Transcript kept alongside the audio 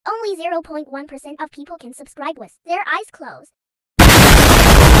only 0.1% of people can subscribe with their eyes closed.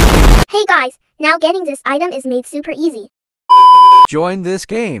 Hey guys, now getting this item is made super easy. Join this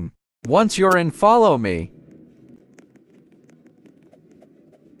game. Once you're in, follow me.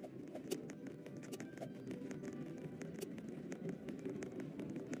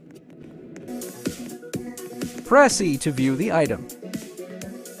 Press E to view the item.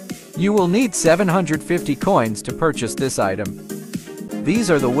 You will need 750 coins to purchase this item.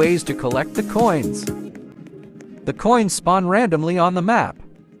 These are the ways to collect the coins. The coins spawn randomly on the map.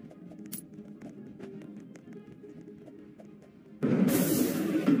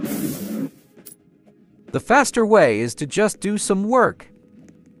 The faster way is to just do some work.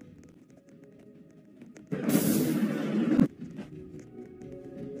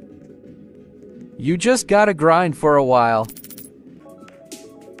 You just gotta grind for a while.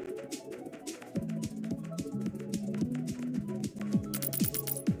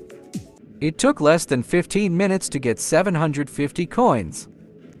 It took less than 15 minutes to get 750 coins.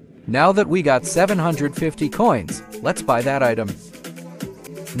 Now that we got 750 coins, let's buy that item.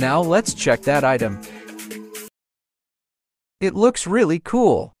 Now let's check that item. It looks really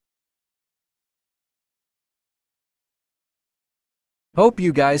cool. Hope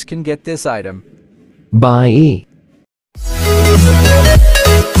you guys can get this item. Bye.